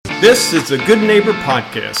This is the Good Neighbor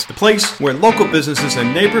Podcast, the place where local businesses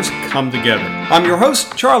and neighbors come together. I'm your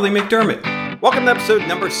host, Charlie McDermott. Welcome to episode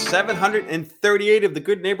number 738 of the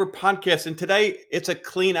Good Neighbor Podcast. And today, it's a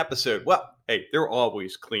clean episode. Well, hey, they're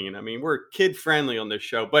always clean. I mean, we're kid-friendly on this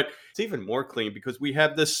show, but it's even more clean because we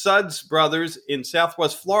have the Suds brothers in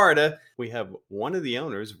Southwest Florida. We have one of the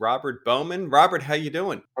owners, Robert Bowman. Robert, how you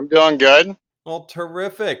doing? I'm doing good. Well,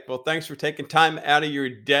 terrific. Well, thanks for taking time out of your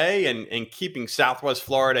day and keeping Southwest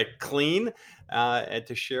Florida clean and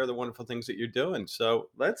to share the wonderful things that you're doing. So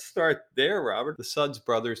let's start there, Robert. The Suds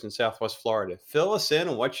brothers in Southwest Florida. Fill us in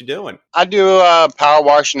on what you're doing. I do power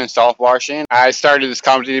washing and soft washing. I started this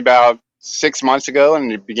company about 6 months ago in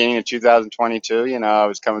the beginning of 2022. I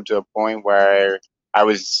was coming to a point where I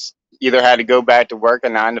was either had to go back to work a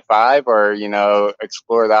 9 to 5 or,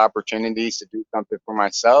 explore the opportunities to do something for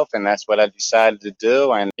myself. And that's what I decided to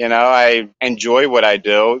do. And, I enjoy what I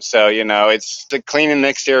do. So, it's the cleaning the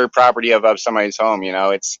exterior property of somebody's home.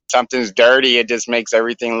 It's something's dirty. It just makes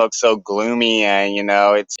everything look so gloomy. And,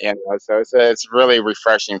 so it's really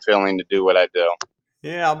refreshing feeling to do what I do.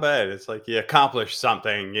 Yeah, I'll bet. It's like you accomplish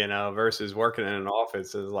something, versus working in an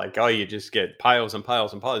office is like, oh, you just get piles and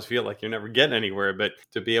piles and piles. Feel like you're never getting anywhere. But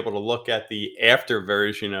to be able to look at the after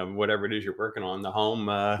version of whatever it is you're working on, the home,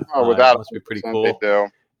 must be pretty cool.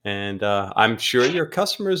 And I'm sure your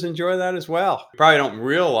customers enjoy that as well. You probably don't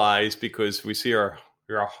realize because we see our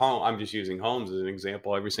home. I'm just using homes as an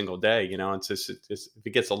example every single day. It's just if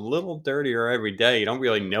it gets a little dirtier every day, you don't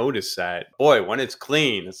really notice that. Boy, when it's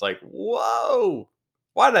clean, it's like, whoa.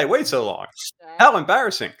 Why did I wait so long? How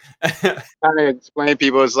embarrassing. Trying to explain to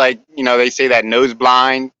people, it's like, they say that nose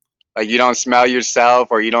blind, like you don't smell yourself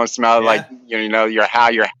or you don't smell like, how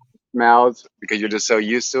your house smells because you're just so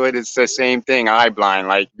used to it. It's the same thing, eye blind.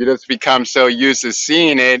 Like you just become so used to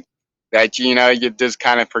seeing it that, you just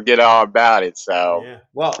kind of forget all about it. So, yeah.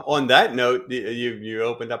 Well, on that note, you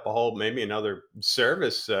opened up maybe another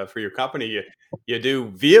service for your company. You do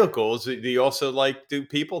vehicles. Do you also do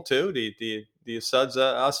people too? Do you suds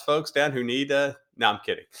us folks down who need no, I'm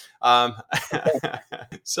kidding.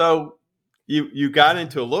 So you got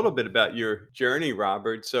into a little bit about your journey,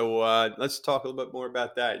 Robert. So let's talk a little bit more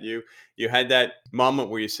about that. You had that moment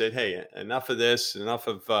where you said, hey, enough of this, enough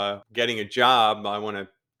of getting a job. I want to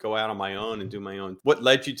go out on my own and do my own. What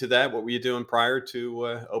led you to that? What were you doing prior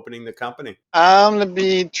to opening the company? To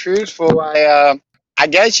be truthful, I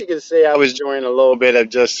guess you could say I was doing a little bit of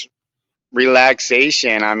just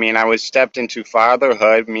relaxation. I mean, I was stepped into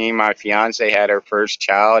fatherhood. Me and my fiance had our first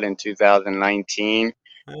child in 2019,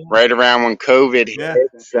 right around when COVID hit.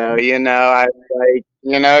 So, I've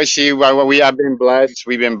been blessed.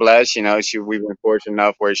 We've been blessed. We've been fortunate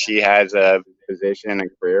enough where she has a position and a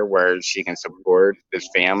career where she can support this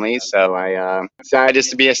family. So I decided just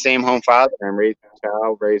to be a stay-at-home father and raise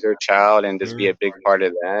her child, and just be a big part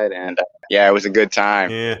of that. And it was a good time.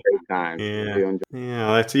 Yeah, great time.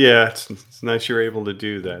 It's nice you're able to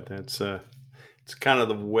do that. That's it's kind of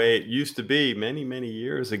the way it used to be many, many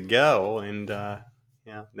years ago, and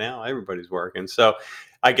now everybody's working. So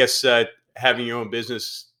I guess having your own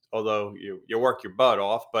business, although you work your butt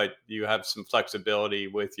off, but you have some flexibility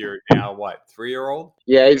with your now 3-year-old?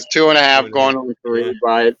 Yeah, he's 2.5 going on 3,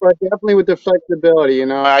 but definitely with the flexibility.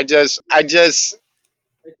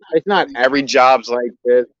 It's not every job's like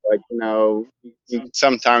this, but you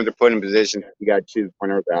sometimes are put in positions you got to choose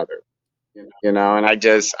one or the other. And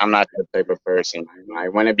I'm not that type of person. I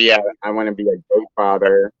want to be a great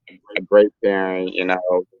father, a great parent.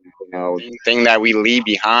 Thing that we leave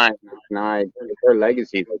behind, their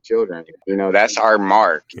legacy to children. That's our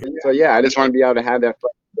mark. So I just want to be able to have that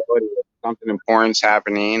flexibility. If something important's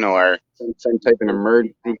happening or some type of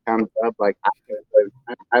emergency comes up, like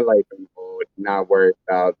I like to not worry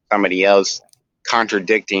about somebody else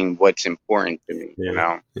contradicting what's important to me.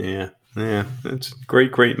 Yeah, that's a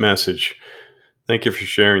great message. Thank you for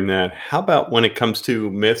sharing that. How about when it comes to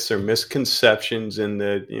myths or misconceptions in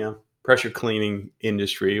the pressure cleaning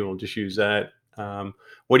industry? We'll just use that.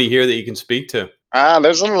 What do you hear that you can speak to?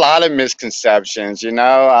 There's a lot of misconceptions.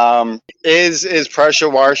 Is pressure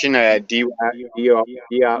washing a DIY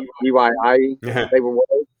type of work?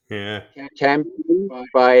 Yeah, can be,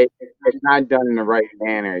 but it's not done in the right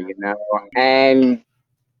manner. And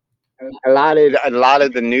a lot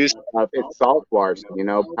of the new stuff is soft washing.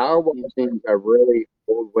 Power washing is a really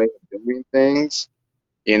old way of doing things.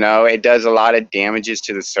 It does a lot of damages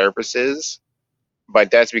to the surfaces,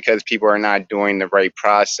 but that's because people are not doing the right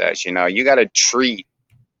process. You got to treat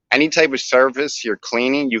any type of surface you're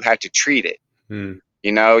cleaning. You have to treat it. You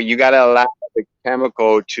got to allow the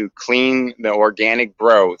chemical to clean the organic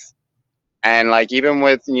growth And like even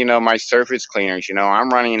with my surface cleaners, I'm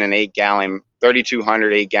running an 8 gallon,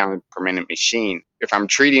 3,200 8 gallon per minute machine. If I'm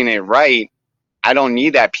treating it right, I don't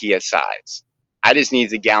need that PSIs. I just need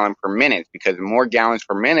the gallon per minute, because the more gallons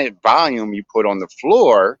per minute volume you put on the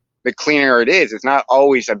floor, the cleaner it is. It's not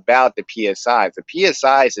always about the PSIs. The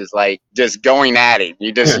PSIs is like just going at it.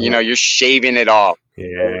 You just, you're shaving it off.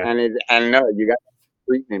 Yeah. And no, you got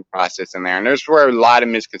the treatment process in there. And there's where a lot of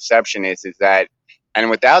misconception is that, and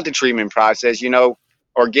without the treatment process,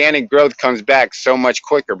 organic growth comes back so much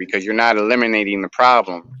quicker because you're not eliminating the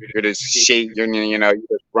problem. You're just you're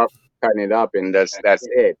just rough cutting it up, and that's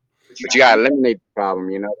it. But you gotta eliminate the problem,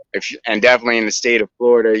 and definitely in the state of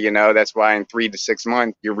Florida, that's why in 3 to 6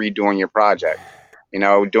 months you're redoing your project.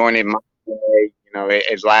 Doing it my way,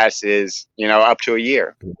 it lasts up to a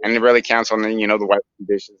year, and it really counts on the the weather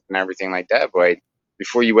conditions and everything like that. But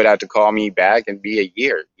before you would have to call me back and be a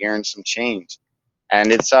year and some change.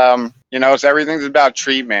 And it's it's everything's about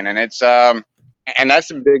treatment, and it's and that's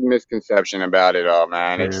a big misconception about it all,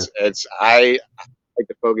 man. I like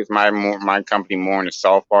to focus my company more on the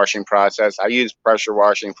soft washing process. I use pressure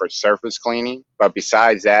washing for surface cleaning, but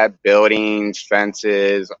besides that, buildings,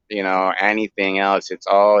 fences, anything else, it's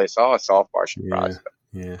all a soft washing process.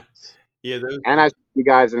 Yeah. And I see you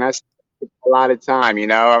guys, and that's a lot of time.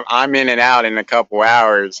 I'm in and out in a couple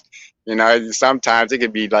hours. Sometimes it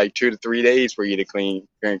could be like 2 to 3 days for you to clean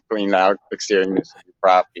out exterior of your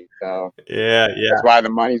property. So that's why the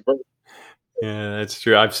money's worth. Yeah, that's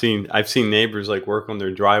true. I've seen neighbors like work on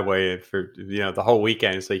their driveway for the whole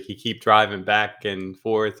weekend. It's like you keep driving back and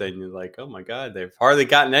forth, and you're like, oh my God, they've hardly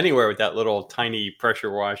gotten anywhere with that little tiny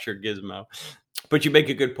pressure washer gizmo. But you make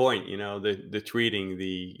a good point. The treating,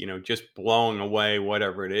 just blowing away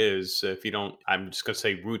whatever it is. If you don't, I'm just gonna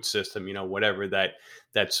say root system. Whatever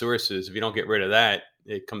that source is. If you don't get rid of that,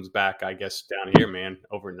 it comes back, I guess, down here, man,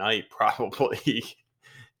 overnight probably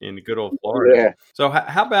in the good old Florida. Yeah. So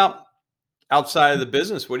how about outside of the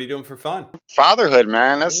business, what are you doing for fun? Fatherhood,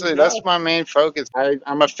 man. That's my main focus.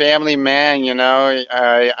 I'm a family man,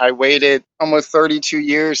 I waited almost 32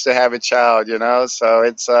 years to have a child, so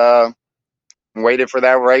it's waited for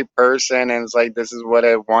that right person, and it's like this is what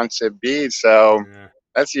it wants to be. So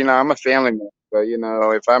that's I'm a family man.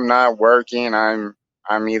 So if I'm not working,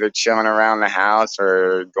 I'm either chilling around the house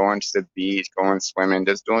or going to the beach, going swimming,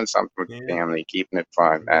 just doing something with the family, keeping it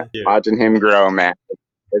fun, man. Watching him grow, man.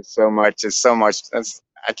 It's so much.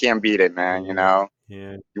 I can't beat it, man. Yeah.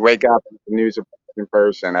 You wake up and the news in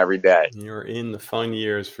person every day. You're in the fun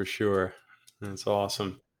years for sure. That's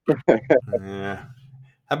awesome. Yeah.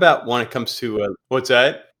 How about when it comes to what's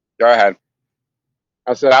that? Go ahead.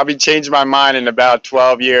 I said I'll be changing my mind in about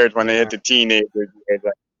 12 years when they hit the teenagers. Like,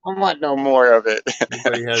 I want no more of it.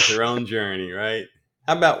 Everybody has their own journey, right?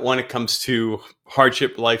 How about when it comes to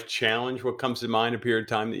hardship, life challenge? What comes to mind? A period of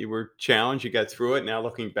time that you were challenged, you got through it. Now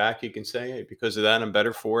looking back, you can say, hey, because of that, I'm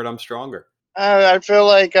better for it. I'm stronger. I feel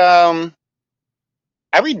like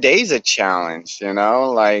every day's a challenge,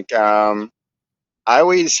 like I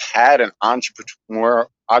always had an entrepreneur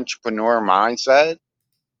mindset,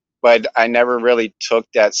 but I never really took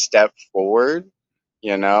that step forward.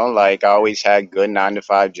 Like I always had good 9 to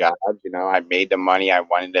 5 jobs. I made the money I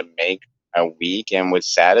wanted to make a week and was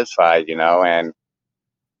satisfied, and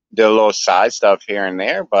did a little side stuff here and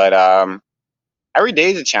there. But every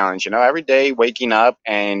day is a challenge, every day waking up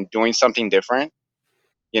and doing something different.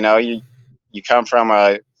 You come from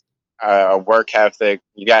a work ethic,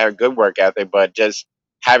 you got a good work ethic, but just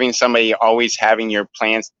having somebody always having your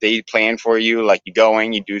plans, they plan for you, like you go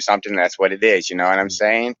in, you do something, that's what it is. You know what I'm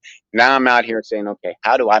saying? Now I'm out here saying, okay,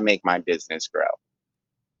 how do I make my business grow?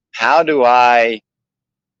 How do I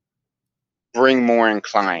bring more in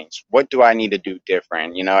clients? What do I need to do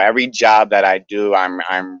different? Every job that I do, I'm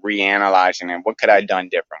reanalyzing it. What could I have done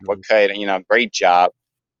different? What could, great job.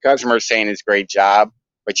 Customers saying it's great job,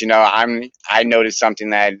 but I noticed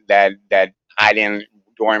something that I didn't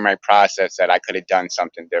during my process that I could have done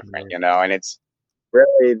something different, and it's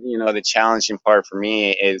really, the challenging part for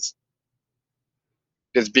me is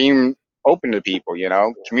just being open to people,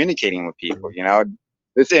 communicating with people,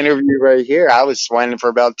 This interview right here, I was sweating for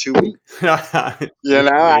about 2 weeks. I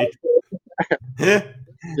didn't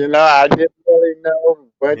really know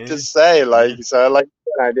what to say.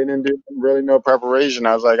 I didn't do really no preparation.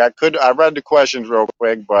 I was like, I read the questions real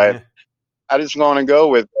quick, but I just want to go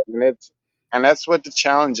with it. And that's what the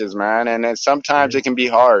challenge is, man. And then sometimes it can be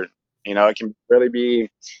hard. It can really be,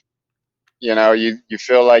 you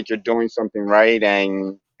feel like you're doing something right,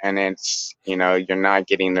 and it's, you're not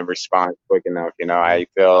getting the response quick enough. I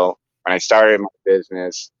feel when I started my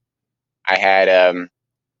business, I had a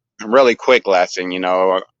really quick lesson.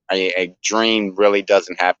 a dream really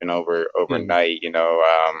doesn't happen Mhm. overnight.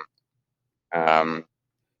 Um,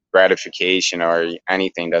 gratification or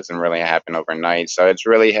anything doesn't really happen overnight. So it's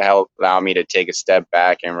really helped allow me to take a step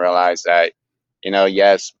back and realize that,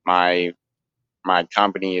 yes, my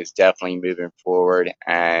company is definitely moving forward,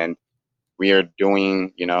 and we are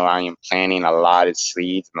doing, I am planting a lot of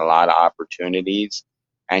seeds and a lot of opportunities,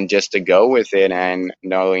 and just to go with it and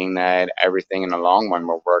knowing that everything in the long run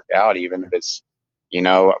will work out, even if it's,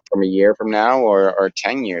 from a year from now or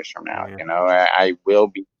 10 years from now, Yeah. I will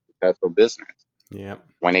be a successful business. Yeah.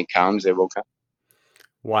 When it comes, it will come.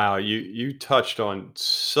 Wow, you touched on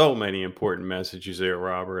so many important messages there,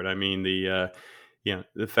 Robert. I mean, the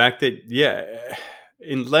fact that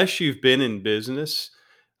unless you've been in business,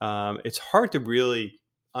 it's hard to really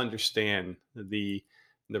understand the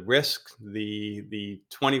risk, the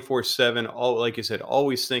 24/7. All like you said,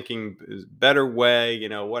 always thinking better way.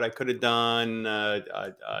 What I could have done.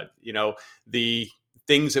 The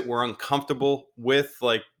things that we're uncomfortable with,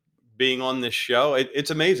 like being on this show. It's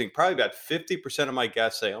amazing. Probably about 50% of my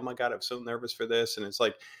guests say, "Oh my God, I'm so nervous for this," and it's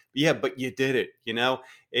like, yeah, but you did it, and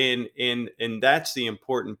that's the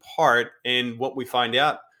important part. And what we find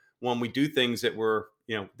out when we do things that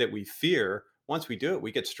we fear, once we do it,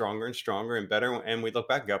 we get stronger and stronger and better, and we look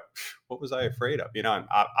back and go, "What was I afraid of?" And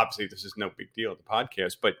obviously, this is no big deal, the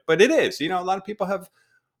podcast, but it is. A lot of people have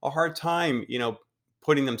a hard time,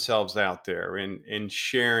 putting themselves out there and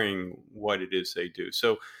sharing what it is they do.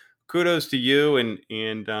 So kudos to you, and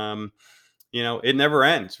it never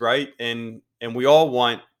ends, right? And we all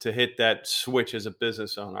want to hit that switch as a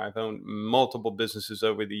business owner. I've owned multiple businesses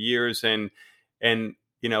over the years, and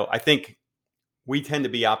I think we tend to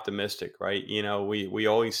be optimistic, right? We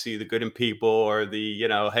always see the good in people, or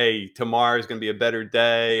hey, tomorrow is going to be a better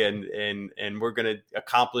day, and we're going to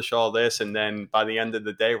accomplish all this, and then by the end of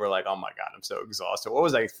the day, we're like, oh my God, I'm so exhausted. What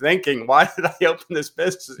was I thinking? Why did I open this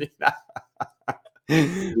business? But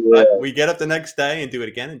Yeah, we get up the next day and do it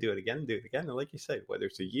again and do it again and do it again. And like you say, whether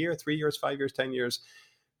it's a year, 3 years, 5 years, 10 years,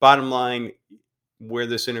 bottom line, where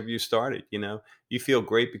this interview started, you feel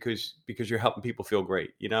great because you're helping people feel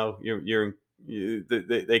great. They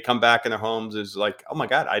come back in their homes is like, oh my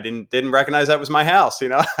God, I didn't recognize that was my house.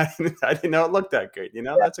 I didn't know it looked that good.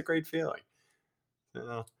 That's a great feeling.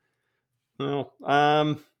 Uh, well,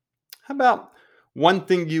 how about one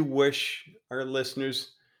thing you wish our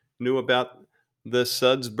listeners knew about the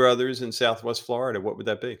Suds brothers in Southwest Florida? What would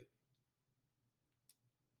that be?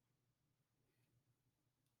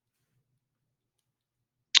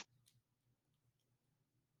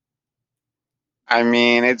 I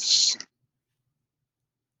mean, it's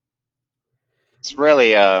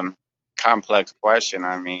really a complex question.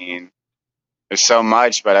 I mean, there's so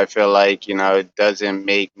much, but I feel like, it doesn't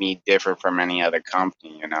make me different from any other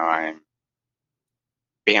company. I'm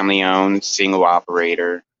family owned, single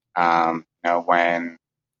operator. When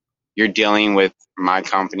you're dealing with my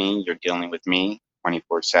company, you're dealing with me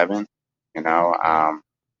 24/7. You know, um,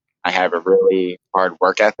 I have a really hard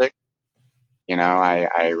work ethic.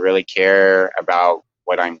 I really care about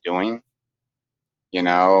what I'm doing, you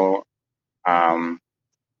know, um,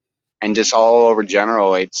 and just all over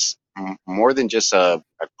general, it's more than just a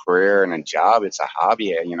career and a job. It's a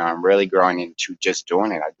hobby. I'm really growing into just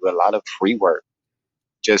doing it. I do a lot of free work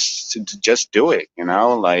to just do it,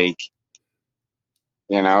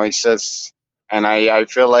 it's just, and I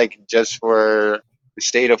feel like just for the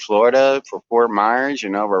state of Florida, for Fort Myers,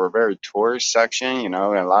 we're a very tourist section, and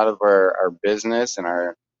a lot of our business and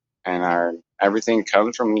our everything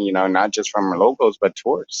comes from, not just from locals, but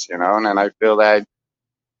tourists, and I feel that,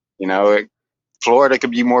 you know, Florida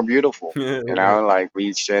could be more beautiful, like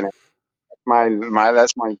we should,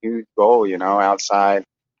 that's my huge goal, outside,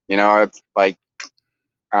 it's like,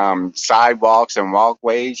 sidewalks and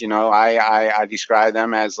walkways, I describe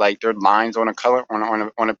them as like they're lines on a color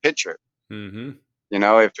on a picture. Mm-hmm. If the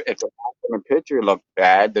lines on a picture look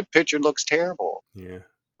bad, the picture looks terrible. Yeah.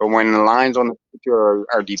 But when the lines on the picture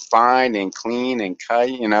are defined and clean and cut,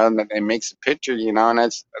 it makes the picture, and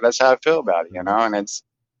that's how I feel about it, Mhm. and it's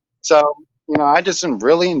so, I just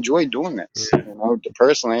really enjoy doing this, Yeah.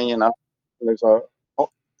 personally, there's a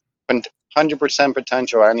 100%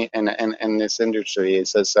 potential in this industry.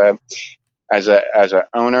 It's just as a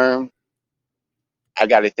owner, I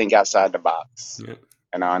got to think outside the box, Yeah.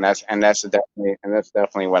 and that's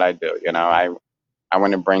definitely what I do. I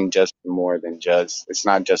want to bring just more than just. It's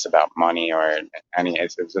not just about money or any.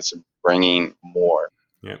 It's just bringing more.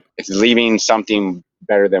 Yeah. It's leaving something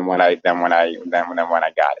better than when I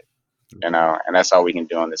got it. And that's all we can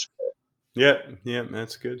do on this. Yeah. Yeah.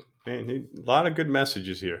 That's good. Man, a lot of good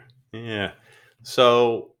messages here. Yeah.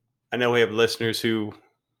 So I know we have listeners who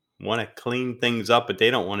want to clean things up, but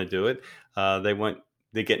they don't want to do it,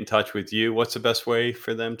 they get in touch with you. What's the best way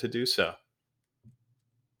for them to do so?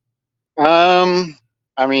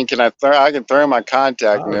 I mean, I can throw my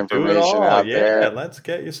contact Do it information all. out Yeah, there. let's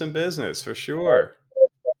get you some business for sure.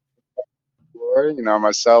 Or,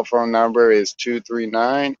 my cell phone number is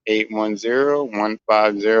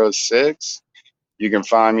 239-810-1506. You can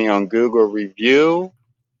find me on Google Review.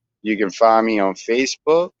 You can find me on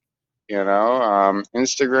Facebook,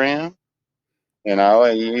 Instagram,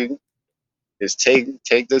 and you just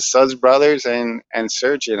take the Suds Brothers and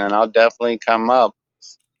search it, and I'll definitely come up.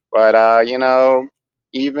 But,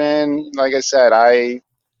 even like I said,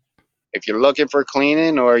 if you're looking for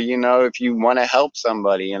cleaning, or, if you want to help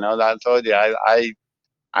somebody, I told you,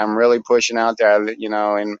 I'm really pushing out there.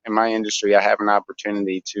 In my industry, I have an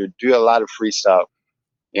opportunity to do a lot of free stuff.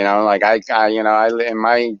 Like I in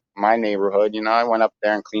my neighborhood, I went up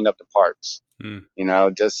there and cleaned up the parks.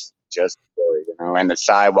 Just and the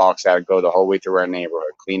sidewalks that go the whole way through our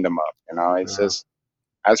neighborhood, cleaned them up. It's just,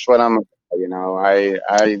 that's what I'm.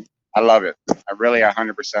 I love it. I really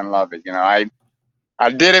 100% love it. I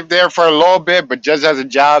did it there for a little bit, but just as a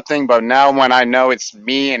job thing. But now when I know it's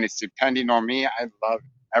me and it's depending on me, I love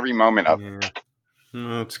every moment of it.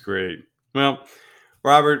 That's great. Well,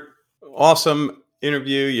 Robert, awesome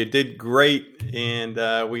interview. You did great,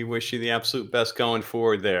 and we wish you the absolute best going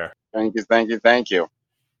forward there. Thank you.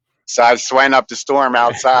 So I'm sweating up the storm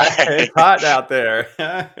outside. It's hot out there.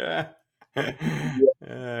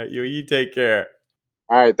 You take care.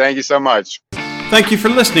 All right. Thank you so much. Thank you for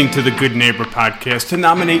listening to the Good Neighbor Podcast. To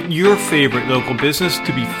nominate your favorite local business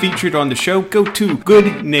to be featured on the show, go to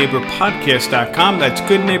goodneighborpodcast.com. That's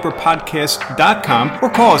goodneighborpodcast.com, or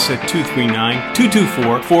call us at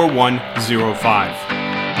 239-224-4105.